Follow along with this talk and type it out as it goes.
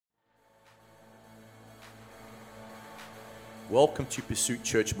Welcome to Pursuit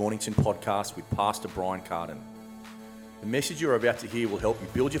Church Mornington podcast with Pastor Brian Carden. The message you're about to hear will help you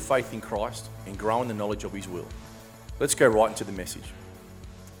build your faith in Christ and grow in the knowledge of His will. Let's go right into the message.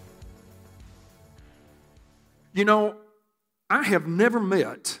 You know, I have never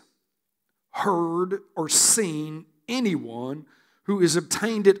met, heard, or seen anyone who has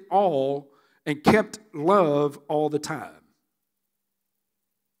obtained it all and kept love all the time.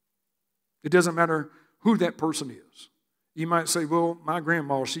 It doesn't matter who that person is. You might say, well, my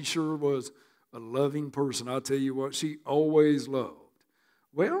grandma, she sure was a loving person. I'll tell you what, she always loved.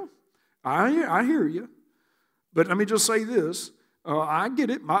 Well, I hear you. But let me just say this. I get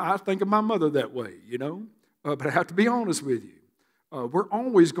it. I think of my mother that way, you know. But I have to be honest with you. We're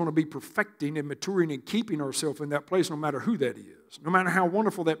always going to be perfecting and maturing and keeping ourselves in that place no matter who that is. No matter how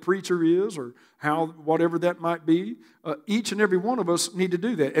wonderful that preacher is or how whatever that might be, each and every one of us need to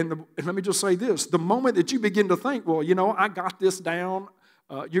do that. And let me just say this. The moment that you begin to think, well, you know, I got this down,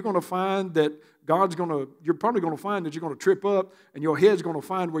 you're going to find that you're probably going to find that you're going to trip up and your head's going to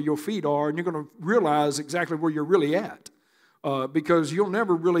find where your feet are and you're going to realize exactly where you're really at. Because you'll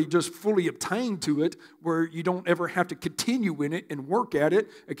never really just fully obtain to it where you don't ever have to continue in it and work at it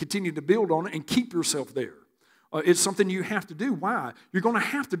and continue to build on it and keep yourself there. It's something you have to do. Why? You're going to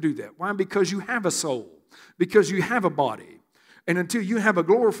have to do that. Why? Because you have a soul. Because you have a body. And until you have a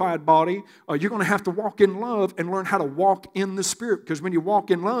glorified body, you're going to have to walk in love and learn how to walk in the Spirit. Because when you walk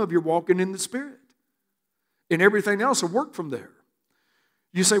in love, you're walking in the Spirit. And everything else will work from there.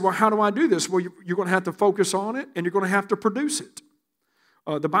 You say, well, how do I do this? Well, you're going to have to focus on it, and you're going to have to produce it.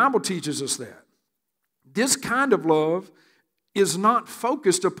 The Bible teaches us that. This kind of love is not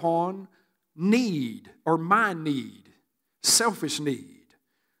focused upon need or my need, selfish need.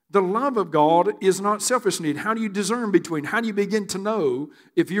 The love of God is not selfish need. How do you discern between? How do you begin to know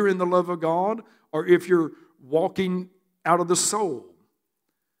if you're in the love of God or if you're walking out of the soul?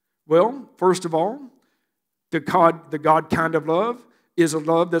 Well, first of all, the God kind of love is a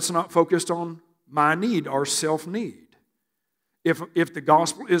love that's not focused on my need or self-need. If the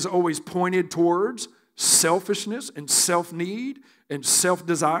gospel is always pointed towards selfishness and self-need and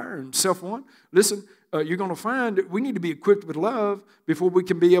self-desire and self-want, listen, you're going to find we need to be equipped with love before we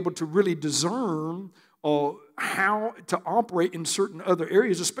can be able to really discern how to operate in certain other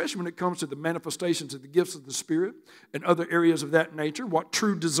areas, especially when it comes to the manifestations of the gifts of the Spirit and other areas of that nature, what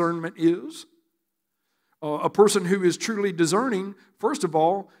true discernment is. A person who is truly discerning, first of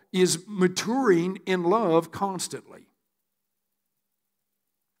all, is maturing in love constantly.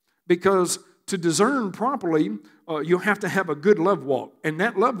 Because to discern properly, you'll have to have a good love walk. And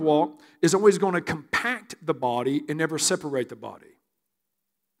that love walk is always going to compact the body and never separate the body.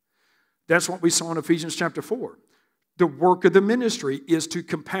 That's what we saw in Ephesians chapter 4. The work of the ministry is to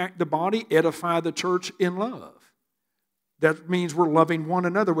compact the body, edify the church in love. That means we're loving one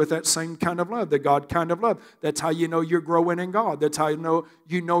another with that same kind of love, the God kind of love. That's how you know you're growing in God. That's how you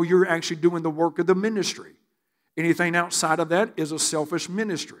know you're actually doing the work of the ministry. Anything outside of that is a selfish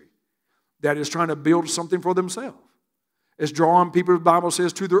ministry that is trying to build something for themselves. It's drawing people, the Bible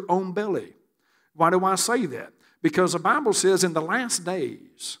says, to their own belly. Why do I say that? Because the Bible says in the last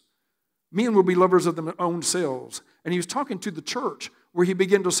days, men will be lovers of their own selves. And he was talking to the church where he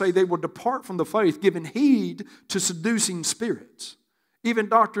began to say they will depart from the faith, giving heed to seducing spirits. Even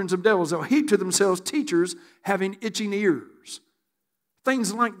doctrines of devils, they'll heed to themselves teachers having itching ears.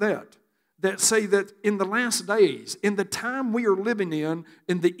 Things like that say that in the last days, in the time we are living in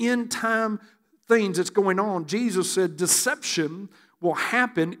the end time things that's going on, Jesus said deception will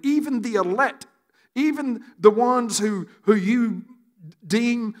happen. Even the elect, even the ones who you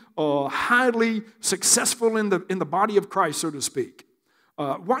deem highly successful in the body of Christ, so to speak.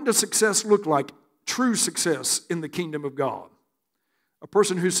 What does success look like? True success in the kingdom of God. A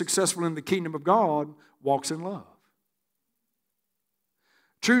person who's successful in the kingdom of God walks in love.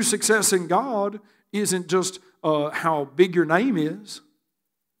 True success in God isn't just how big your name is.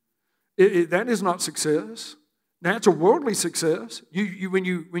 That is not success. That's a worldly success. When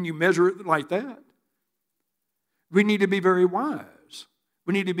you measure it like that, we need to be very wise.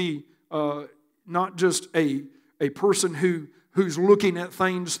 We need to be not just a person who's looking at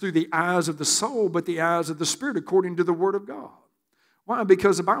things through the eyes of the soul, but the eyes of the Spirit according to the Word of God. Why?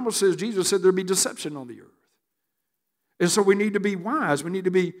 Because the Bible says, Jesus said there'll be deception on the earth. And so we need to be wise. We need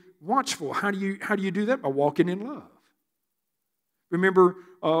to be watchful. How do you do that? By walking in love. Remember,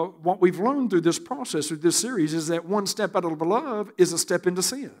 what we've learned through this process, through this series, is that one step out of love is a step into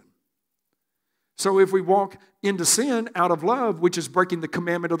sin. So if we walk into sin out of love, which is breaking the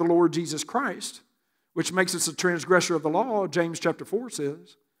commandment of the Lord Jesus Christ, which makes us a transgressor of the law, James chapter 4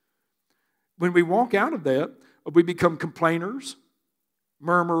 says, when we walk out of that, we become complainers,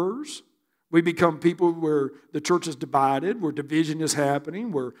 murmurers. We become people where the church is divided, where division is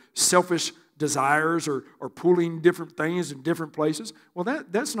happening, where selfish desires are pulling different things in different places. Well,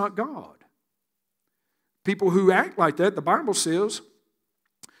 that's not God. People who act like that, the Bible says,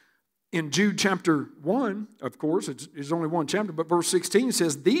 in Jude chapter 1, of course, it's only one chapter, but verse 16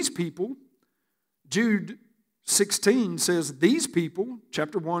 says, these people, Jude 16 says, these people,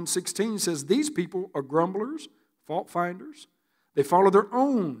 chapter 1, 16 says, these people are grumblers, fault finders. They follow their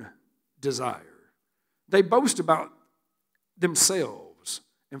own desire. They boast about themselves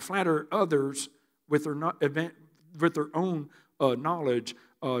and flatter others with their own knowledge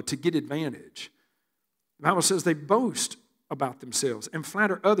to get advantage. The Bible says they boast about themselves and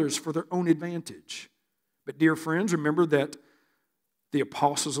flatter others for their own advantage. But dear friends, remember that the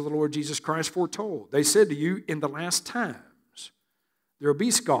apostles of the Lord Jesus Christ foretold. They said to you, in the last times, there will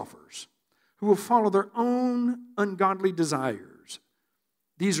be scoffers who will follow their own ungodly desires.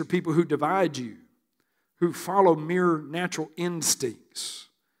 These are people who divide you, who follow mere natural instincts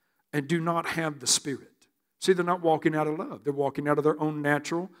and do not have the Spirit. See, they're not walking out of love. They're walking out of their own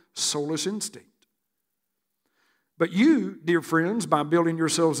natural, soulless instinct. But you, dear friends, by building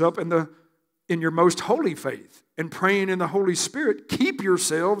yourselves up in your most holy faith and praying in the Holy Spirit, keep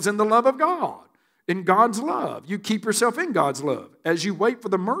yourselves in the love of God, in God's love. You keep yourself in God's love as you wait for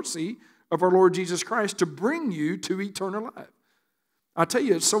the mercy of our Lord Jesus Christ to bring you to eternal life. I tell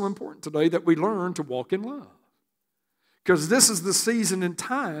you, it's so important today that we learn to walk in love. Because this is the season and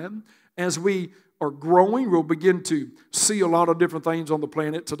time as we are growing. We'll begin to see a lot of different things on the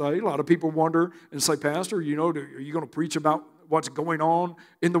planet today. A lot of people wonder and say, Pastor, are you going to preach about what's going on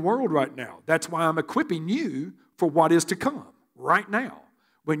in the world right now? That's why I'm equipping you for what is to come right now.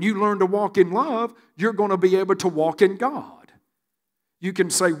 When you learn to walk in love, you're going to be able to walk in God. You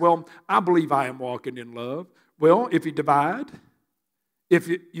can say, well, I believe I am walking in love. Well, if you divide, if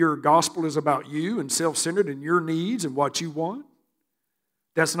your gospel is about you and self-centered and your needs and what you want,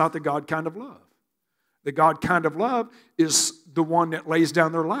 that's not the God kind of love. The God kind of love is the one that lays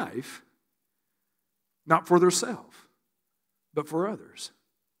down their life, not for themselves, but for others.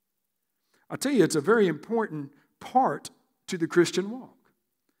 I tell you, it's a very important part to the Christian walk.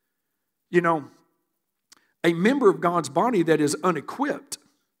 You know, a member of God's body that is unequipped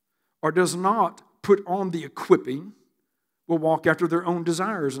or does not put on the equipping will walk after their own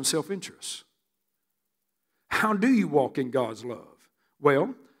desires and self-interests. How do you walk in God's love?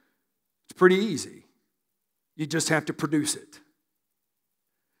 Well, it's pretty easy. You just have to produce it.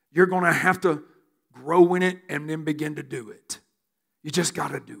 You're going to have to grow in it and then begin to do it. You just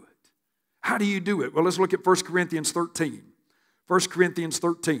got to do it. How do you do it? Well, let's look at 1 Corinthians 13. 1 Corinthians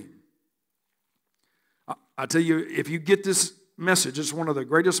 13. I tell you, if you get this message, it's one of the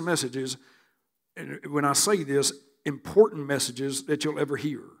greatest messages, and when I say this, important messages that you'll ever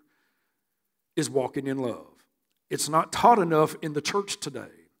hear, is walking in love. It's not taught enough in the church today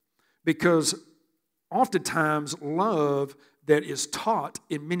because oftentimes love that is taught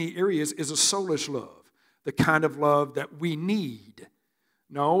in many areas is a soulish love, the kind of love that we need.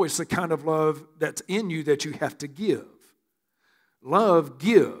 No, it's the kind of love that's in you that you have to give. Love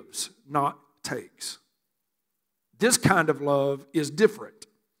gives, not takes. This kind of love is different.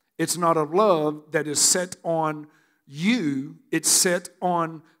 It's not a love that is set on you, it's set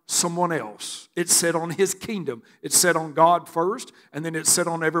on someone else. It's set on His kingdom. It's set on God first, and then it's set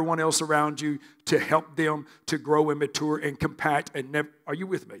on everyone else around you to help them to grow and mature and compact and never. Are you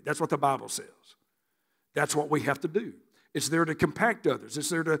with me? That's what the Bible says. That's what we have to do. It's there to compact others. It's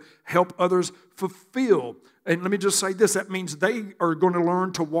there to help others fulfill. And let me just say this, that means they are going to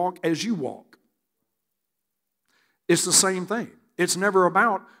learn to walk as you walk. It's the same thing. It's never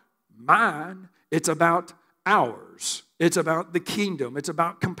about mine. It's about ours. It's about the kingdom. It's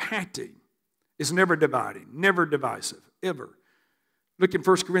about compacting. It's never dividing, never divisive, ever. Look in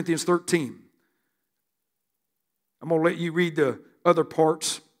 1 Corinthians 13. I'm going to let you read the other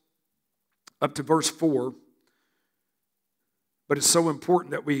parts up to verse 4. But it's so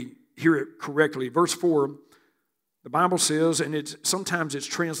important that we hear it correctly. Verse 4, the Bible says, and sometimes it's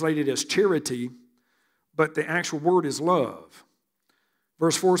translated as charity, but the actual word is love.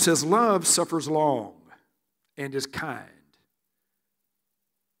 Verse 4 says, love suffers long and is kind.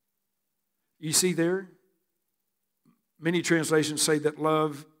 You see there? Many translations say that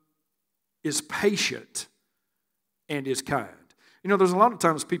love is patient and is kind. You know, there's a lot of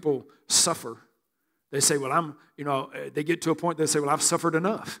times people suffer. They say, well, they get to a point, they say, well, I've suffered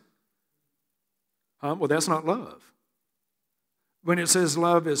enough. Well, that's not love. When it says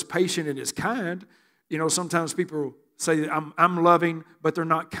love is patient and is kind, you know, sometimes people say, I'm loving, but they're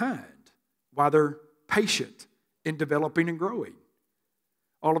not kind. Why? They're patient. in developing and growing.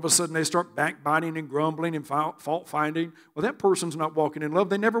 All of a sudden they start backbiting and grumbling and fault finding. Well, that person's not walking in love.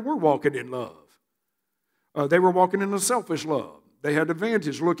 They never were walking in love. They were walking in a selfish love. They had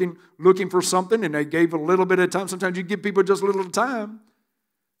advantage, looking for something, and they gave a little bit of time. Sometimes you give people just a little time,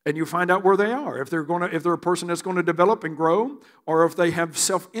 and you find out where they are. If they're a person that's going to develop and grow, or if they have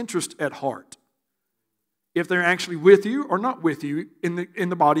self-interest at heart. If they're actually with you or not with you in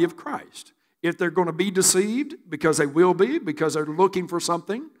the body of Christ. If they're going to be deceived, because they will be, because they're looking for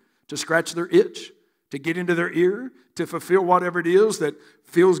something to scratch their itch, to get into their ear, to fulfill whatever it is that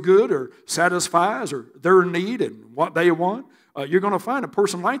feels good or satisfies or their need and what they want. You're going to find a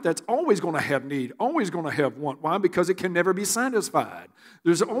person like that's always going to have need, always going to have want. Why? Because it can never be satisfied.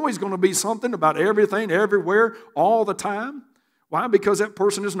 There's always going to be something about everything, everywhere, all the time. Why? Because that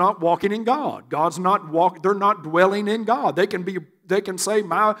person is not walking in God. They're not dwelling in God. They can say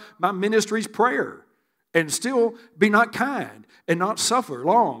my ministry's prayer and still be not kind and not suffer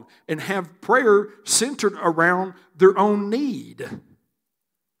long and have prayer centered around their own need.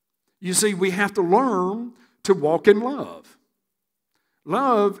 You see, we have to learn to walk in love.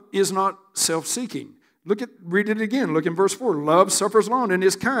 Love is not self-seeking. Read it again. Look in verse 4. Love suffers long and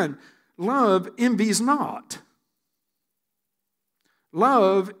is kind. Love envies not.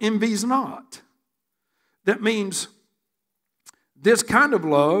 Love envies not. That means this kind of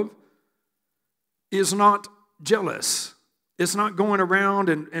love is not jealous. It's not going around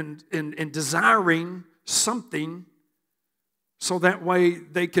and desiring something so that way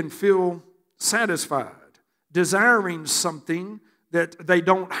they can feel satisfied. Desiring something that they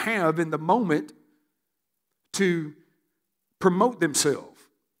don't have in the moment to promote themselves.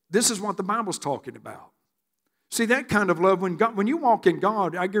 This is what the Bible's talking about. See, that kind of love, when you walk in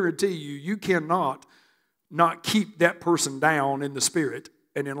God, I guarantee you cannot not keep that person down in the spirit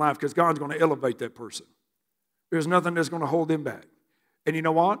and in life, because God's going to elevate that person. There's nothing that's going to hold them back. And you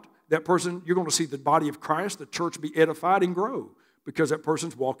know what? That person, you're going to see the body of Christ, the church, be edified and grow because that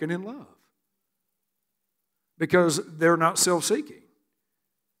person's walking in love. Because they're not self-seeking.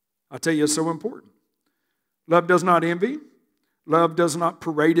 I tell you, it's so important. Love does not envy. Love does not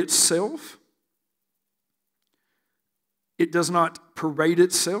parade itself. It does not parade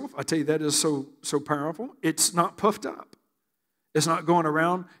itself. I tell you, that is so powerful. It's not puffed up. It's not going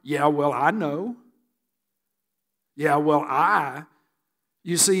around, yeah, well, I know. Yeah, well,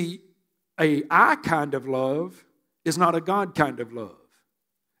 You see, a I kind of love is not a God kind of love.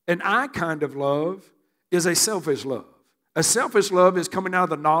 An I kind of love is a selfish love. A selfish love is coming out of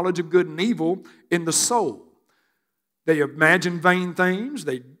the knowledge of good and evil in the soul. They imagine vain things.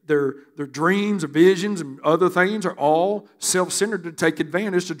 Their dreams or visions and other things are all self-centered to take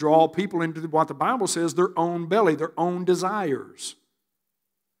advantage, to draw people into what the Bible says, their own belly, their own desires.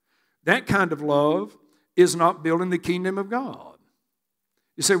 That kind of love is not building the kingdom of God.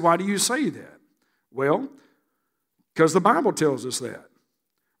 You say, why do you say that? Well, because the Bible tells us that.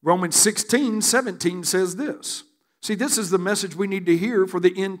 Romans 16:17 says this. See, this is the message we need to hear for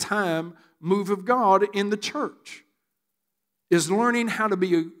the end time move of God in the church. Is learning how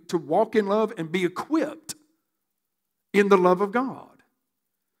to walk in love and be equipped in the love of God.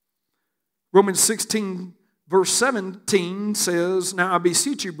 Romans 16, verse 17 says, Now I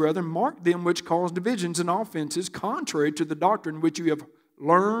beseech you, brethren, mark them which cause divisions and offenses, contrary to the doctrine which you have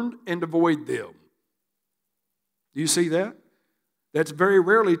learned, and avoid them. Do you see that? That's very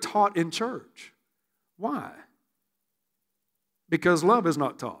rarely taught in church. Why? Because love is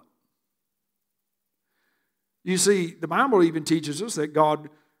not taught. You see, the Bible even teaches us that God,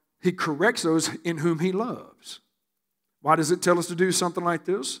 He corrects those in whom He loves. Why does it tell us to do something like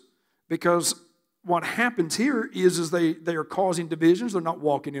this? Because what happens here is they are causing divisions. They're not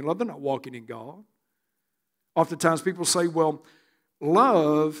walking in love. They're not walking in God. Oftentimes people say, well,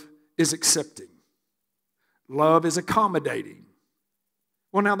 love is accepting. Love is accommodating.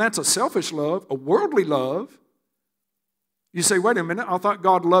 Well, now that's a selfish love, a worldly love. You say, wait a minute, I thought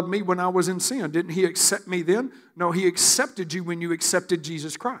God loved me when I was in sin. Didn't He accept me then? No, He accepted you when you accepted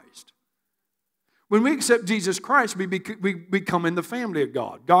Jesus Christ. When we accept Jesus Christ, we become in the family of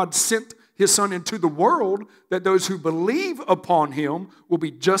God. God sent His Son into the world that those who believe upon Him will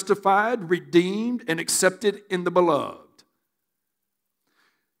be justified, redeemed, and accepted in the beloved.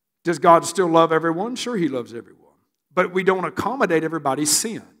 Does God still love everyone? Sure, He loves everyone. But we don't accommodate everybody's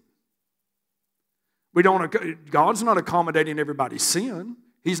sin. God's not accommodating everybody's sin.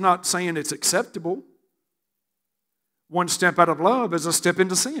 He's not saying it's acceptable. One step out of love is a step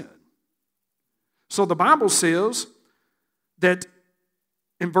into sin. So the Bible says that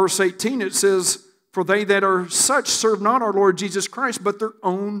in verse 18 it says, For they that are such serve not our Lord Jesus Christ, but their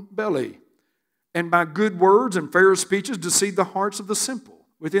own belly. and by good words and fair speeches deceive the hearts of the simple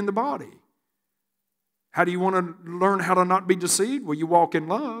within the body. How do you want to learn how to not be deceived? Well, you walk in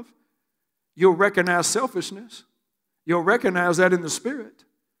love. You'll recognize selfishness. You'll recognize that in the spirit.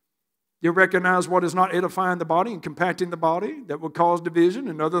 You'll recognize what is not edifying the body and compacting the body that will cause division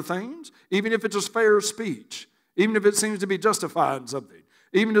and other things, even if it's a fair speech, even if it seems to be justifying something,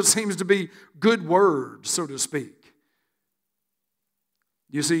 even if it seems to be good words, so to speak.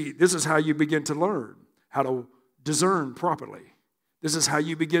 You see, this is how you begin to learn how to discern properly. This is how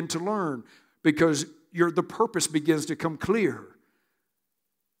you begin to learn, because the purpose begins to come clear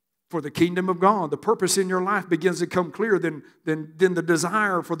for the kingdom of God. The purpose in your life begins to come clear. Then the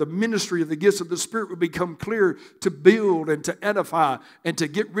desire for the ministry of the gifts of the Spirit will become clear to build and to edify and to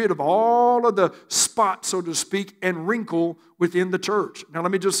get rid of all of the spots, so to speak, and wrinkle within the church. Now,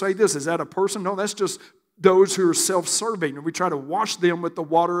 let me just say this. Is that a person? No, that's just those who are self-serving. And we try to wash them with the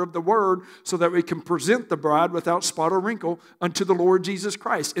water of the Word so that we can present the bride without spot or wrinkle unto the Lord Jesus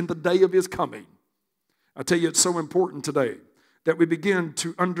Christ in the day of His coming. I tell you, it's so important today that we begin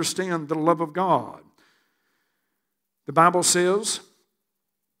to understand the love of God. The Bible says,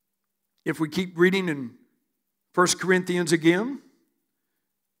 if we keep reading in 1 Corinthians again,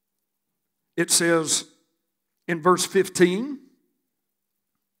 it says in verse 15,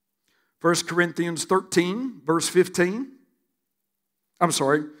 1 Corinthians 13, verse 15,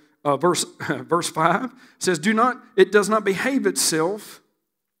 verse 5 says, it does not behave itself.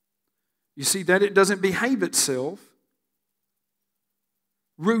 You see that? It doesn't behave itself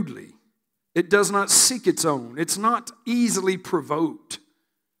rudely. It does not seek its own. It's not easily provoked.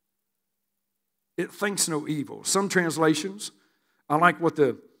 It thinks no evil. Some translations, I like what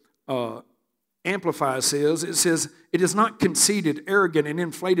the Amplified says. It says, it is not conceited, arrogant, and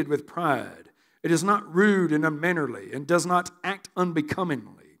inflated with pride. It is not rude and unmannerly, and does not act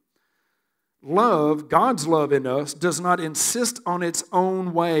unbecomingly. Love, God's love in us, does not insist on its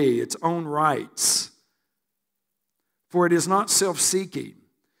own way, its own rights. For it is not self-seeking.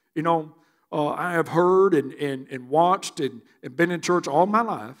 You know, I have heard and watched and been in church all my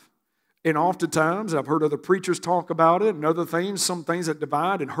life. And oftentimes I've heard other preachers talk about it and other things, some things that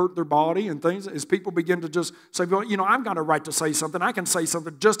divide and hurt their body and things, as people begin to just say, well, you know, I've got a right to say something. I can say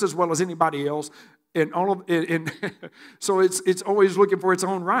something just as well as anybody else. And so it's always looking for its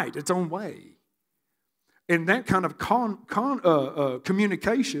own right, its own way. And that kind of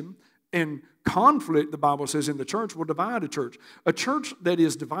communication and conflict, the Bible says, in the church will divide a church. A church that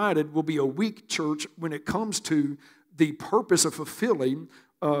is divided will be a weak church when it comes to the purpose of fulfilling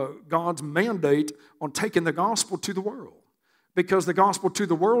God's mandate on taking the gospel to the world. Because the gospel to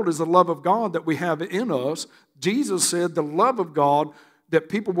the world is the love of God that we have in us. Jesus said the love of God, that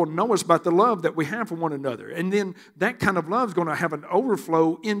people will know us by the love that we have for one another. And then that kind of love is going to have an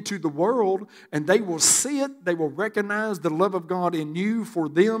overflow into the world, and they will see it. They will recognize the love of God in you for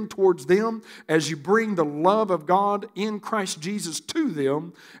them, towards them, as you bring the love of God in Christ Jesus to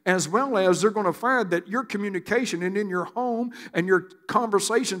them, as well as they're going to find that your communication and in your home and your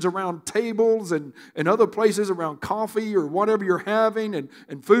conversations around tables and other places around coffee or whatever you're having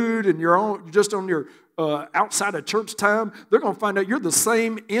and food and your own, just on your outside of church time, they're going to find out you're the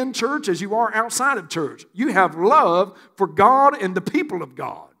same in church as you are outside of church. You have love for God and the people of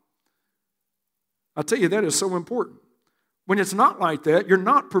God. I tell you, that is so important. When it's not like that, you're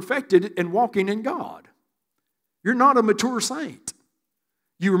not perfected and walking in God. You're not a mature saint.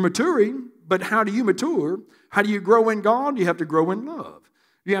 You are maturing, but how do you mature? How do you grow in God? You have to grow in love.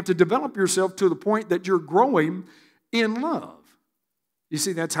 You have to develop yourself to the point that you're growing in love. You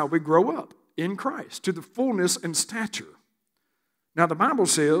see, that's how we grow up. In Christ, to the fullness and stature. Now the Bible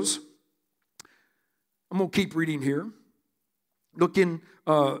says, I'm going to keep reading here. Looking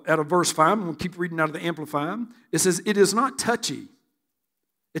at a verse 5, I'm going to keep reading out of the Amplified. It says, it is not touchy.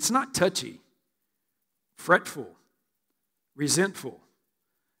 It's not touchy, fretful, resentful.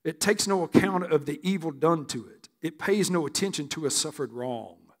 It takes no account of the evil done to it. It pays no attention to a suffered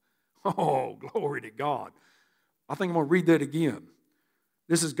wrong. Oh, glory to God. I think I'm going to read that again.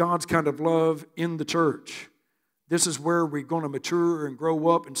 This is God's kind of love in the church. This is where we're going to mature and grow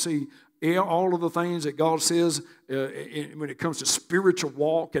up and see all of the things that God says when it comes to spiritual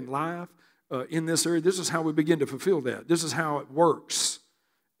walk and life in this area. This is how we begin to fulfill that. This is how it works.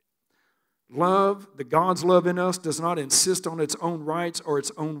 Love, the God's love in us, does not insist on its own rights or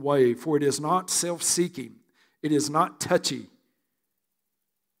its own way, for it is not self-seeking. It is not touchy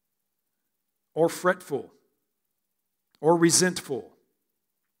or fretful or resentful.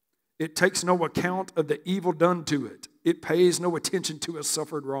 It takes no account of the evil done to it. It pays no attention to a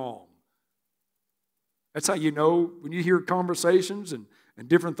suffered wrong. That's how you know when you hear conversations and and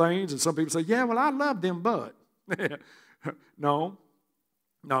different things. And some people say, yeah, well, I love them, but. No,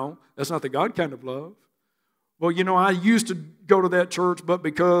 that's not the God kind of love. Well, I used to go to that church, but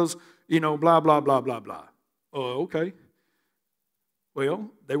because, blah, blah, blah, blah, blah. Oh, okay.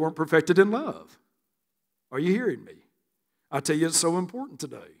 Well, they weren't perfected in love. Are you hearing me? I tell you, it's so important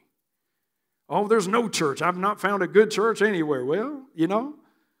today. Oh, there's no church. I've not found a good church anywhere. Well,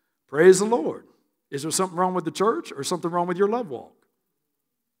 praise the Lord. Is there something wrong with the church or something wrong with your love walk?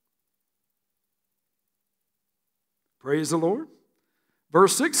 Praise the Lord.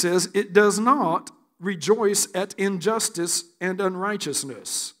 Verse 6 says, it does not rejoice at injustice and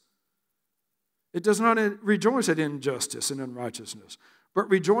unrighteousness. It does not rejoice at injustice and unrighteousness, but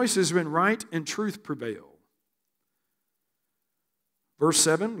rejoices when right and truth prevail. Verse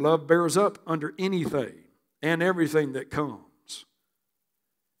 7, love bears up under anything and everything that comes,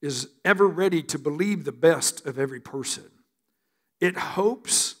 is ever ready to believe the best of every person. It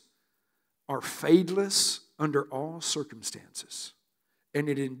hopes are fadeless under all circumstances, and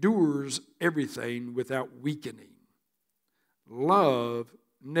it endures everything without weakening. Love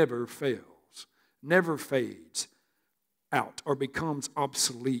never fails, never fades out or becomes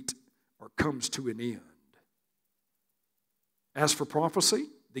obsolete or comes to an end. As for prophecy,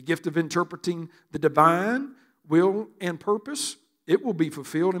 the gift of interpreting the divine will and purpose, it will be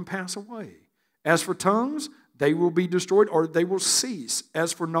fulfilled and pass away. As for tongues, they will be destroyed or they will cease.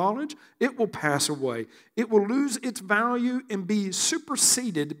 As for knowledge, it will pass away. It will lose its value and be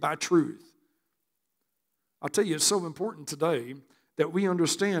superseded by truth. I'll tell you, it's so important today that we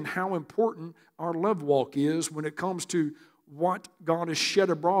understand how important our love walk is when it comes to what God has shed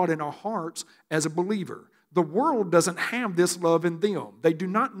abroad in our hearts as a believer. The world doesn't have this love in them. They do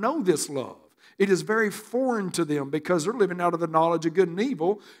not know this love. It is very foreign to them because they're living out of the knowledge of good and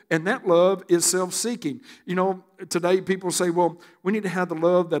evil, and that love is self-seeking. Today people say, well, we need to have the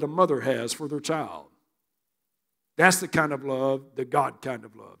love that a mother has for their child. That's the kind of love, the God kind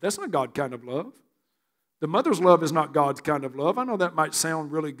of love. That's not God kind of love. The mother's love is not God's kind of love. I know that might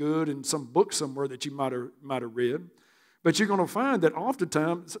sound really good in some book somewhere that you might have read. But you're going to find that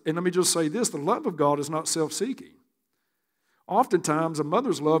oftentimes, and let me just say this, the love of God is not self-seeking. Oftentimes, a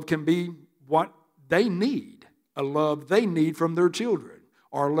mother's love can be what they need, a love they need from their children,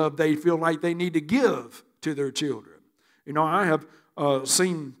 or a love they feel like they need to give to their children. I have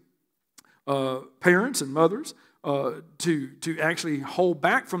seen parents and mothers to actually hold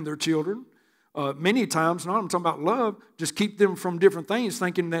back from their children. Many times, I'm talking about love, just keep them from different things,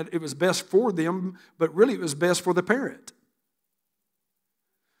 thinking that it was best for them, but really it was best for the parent.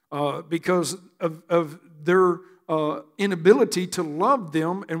 Because of their inability to love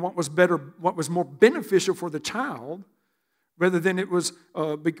them and what was more beneficial for the child, rather than it was,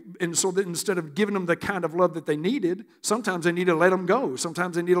 and so that instead of giving them the kind of love that they needed, sometimes they need to let them go.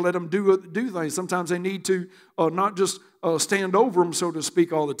 Sometimes they need to let them do things. Sometimes they need to not just stand over them, so to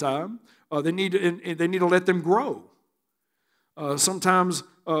speak, all the time. They need to let them grow. Sometimes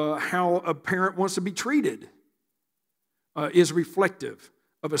how a parent wants to be treated is reflective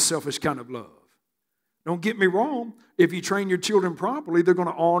of a selfish kind of love. Don't get me wrong. If you train your children properly, they're going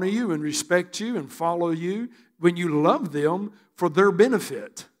to honor you and respect you and follow you when you love them for their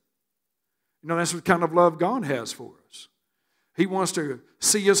benefit. That's the kind of love God has for us. He wants to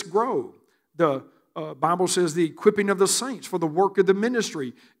see us grow. The Bible says the equipping of the saints for the work of the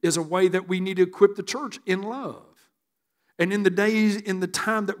ministry is a way that we need to equip the church in love. And in the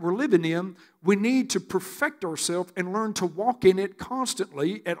time that we're living in, we need to perfect ourselves and learn to walk in it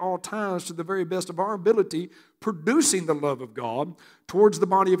constantly at all times to the very best of our ability, producing the love of God towards the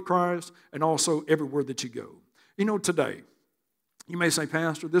body of Christ and also everywhere that you go. Today, you may say,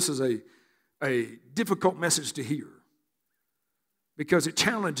 Pastor, this is a difficult message to hear because it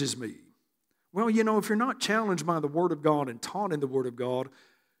challenges me. Well, if you're not challenged by the Word of God and taught in the Word of God,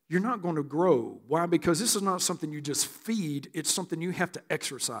 you're not going to grow. Why? Because this is not something you just feed. It's something you have to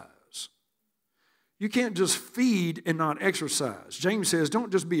exercise. You can't just feed and not exercise. James says,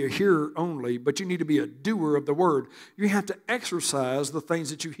 don't just be a hearer only, but you need to be a doer of the Word. You have to exercise the things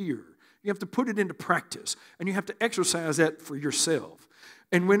that you hear. You have to put it into practice, and you have to exercise that for yourself.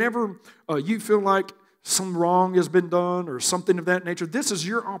 And whenever you feel like some wrong has been done or something of that nature, this is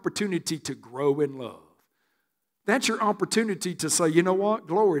your opportunity to grow in love. That's your opportunity to say, you know what?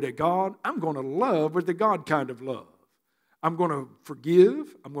 Glory to God. I'm going to love with the God kind of love. I'm going to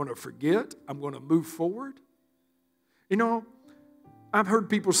forgive. I'm going to forget. I'm going to move forward. I've heard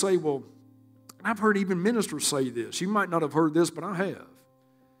people say, well, I've heard even ministers say this. You might not have heard this, but I have.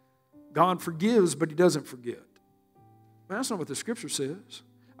 God forgives, but He doesn't forget. Well, that's not what the Scripture says.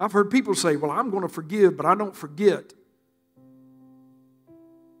 I've heard people say, well, I'm going to forgive, but I don't forget.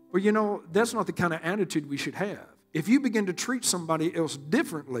 Well, you know, that's not the kind of attitude we should have. If you begin to treat somebody else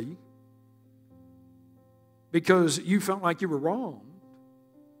differently because you felt like you were wrong,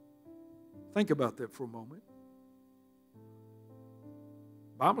 think about that for a moment.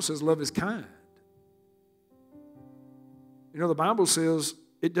 The Bible says love is kind. You know, the Bible says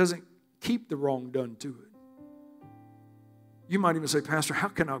it doesn't keep the wrong done to it. You might even say, Pastor, how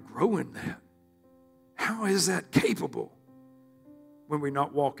can I grow in that? How is that capable when we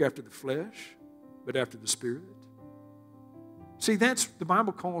not walk after the flesh, but after the Spirit? See, the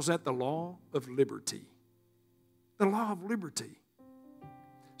Bible calls that the law of liberty. The law of liberty.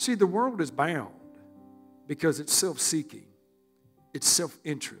 See, the world is bound because it's self-seeking. It's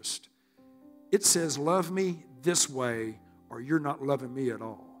self-interest. It says, love me this way or you're not loving me at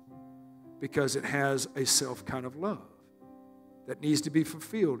all. Because it has a self kind of love that needs to be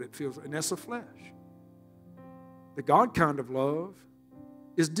fulfilled. And that's the flesh. The God kind of love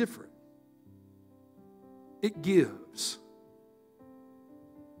is different. It gives.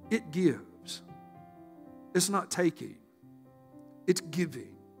 It gives. It's not taking. It's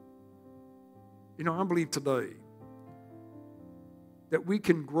giving. You know, I believe today that we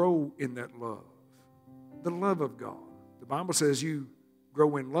can grow in that love. The love of God. The Bible says you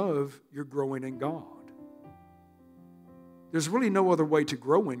grow in love, you're growing in God. There's really no other way to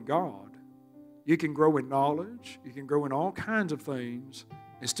grow in God. You can grow in knowledge. You can grow in all kinds of things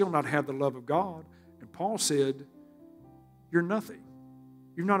and still not have the love of God. And Paul said, you're nothing.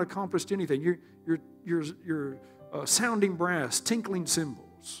 You've not accomplished anything. You're sounding brass, tinkling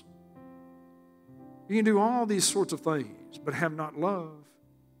cymbals. You can do all these sorts of things, but have not love.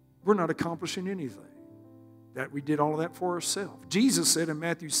 We're not accomplishing anything. That we did all of that for ourselves. Jesus said in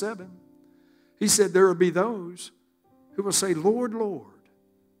Matthew 7, he said there will be those who will say, Lord, Lord,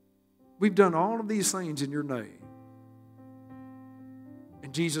 we've done all of these things in your name.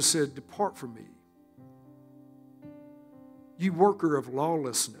 And Jesus said, depart from me, you worker of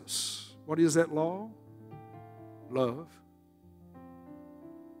lawlessness. What is that law? Love.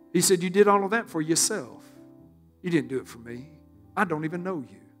 He said, you did all of that for yourself. You didn't do it for me. I don't even know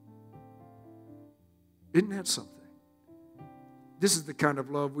you. Isn't that something? This is the kind of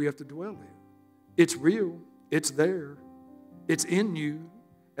love we have to dwell in. It's real. It's there. It's in you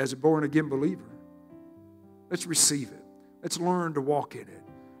as a born-again believer. Let's receive it. Let's learn to walk in it.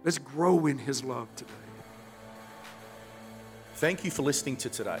 Let's grow in His love today. Thank you for listening to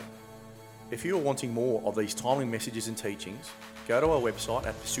today. If you are wanting more of these timely messages and teachings, go to our website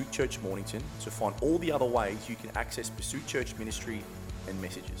at Pursuit Church Mornington to find all the other ways you can access Pursuit Church ministry and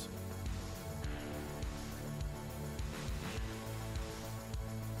messages.